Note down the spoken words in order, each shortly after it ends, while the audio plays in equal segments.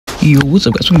Yo, what's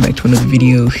up guys, welcome back to another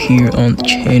video here on the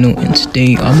channel, and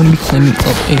today I'm going to be claiming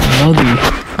up another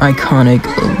iconic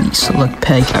elite select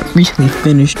pack. I recently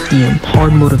finished the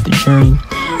hard mode of the journey,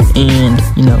 and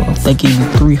you know, that gave me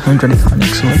 300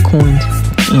 iconic select coins,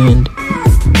 and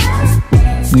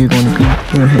we're going to be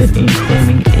going ahead and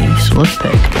claiming a select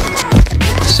pack.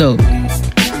 So,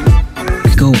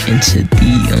 go into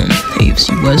the AFC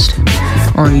West.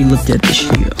 Already looked at this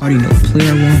year, already know the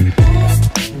player I want.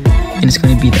 And it's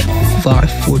going to be that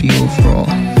 540 overall,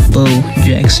 Bo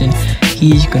Jackson.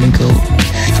 He's going to go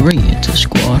straight into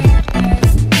squad.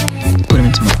 Put him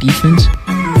into my defense.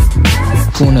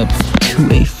 Going up to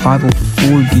a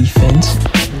 504 defense.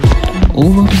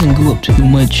 Overall doesn't go up too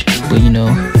much, but you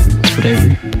know, it's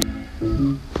whatever.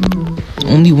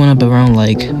 Only went up around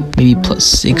like maybe plus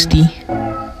 60.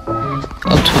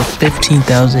 Up to a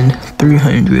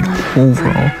 15,300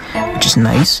 overall, which is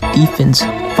nice. Defense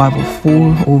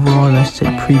 504 overall, as I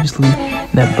said previously.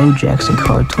 That Bo Jackson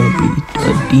card's going to be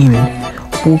a demon.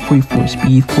 444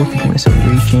 speed, 451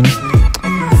 acceleration,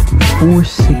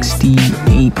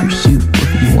 468 pursuit,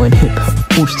 451 hip,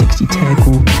 460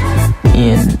 tackle,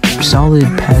 and solid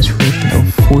pass rush, you know,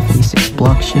 456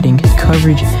 block shedding. His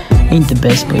coverage ain't the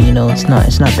best, but you know, it's not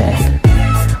bad.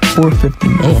 450,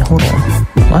 man, hold on.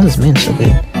 Why is this man so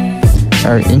good?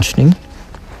 Alright, interesting.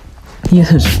 He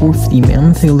has 450, man. I'm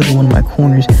gonna take a look at one of my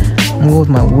corners. I'm gonna go with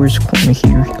my worst corner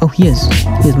here. Oh, he has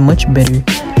much better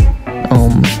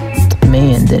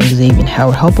man than Xavier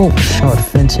Howard. How about Rashad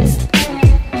Fenton,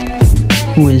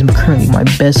 who is currently my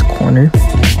best corner?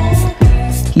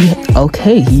 He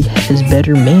has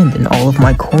better man than all of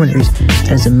my corners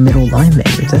as a middle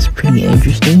linebacker. That's pretty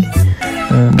interesting.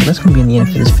 But that's gonna be in the end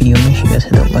for this video. Make sure you guys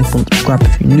hit that like button, subscribe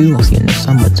if you're new. I'll see you next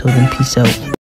time, but till then, peace out.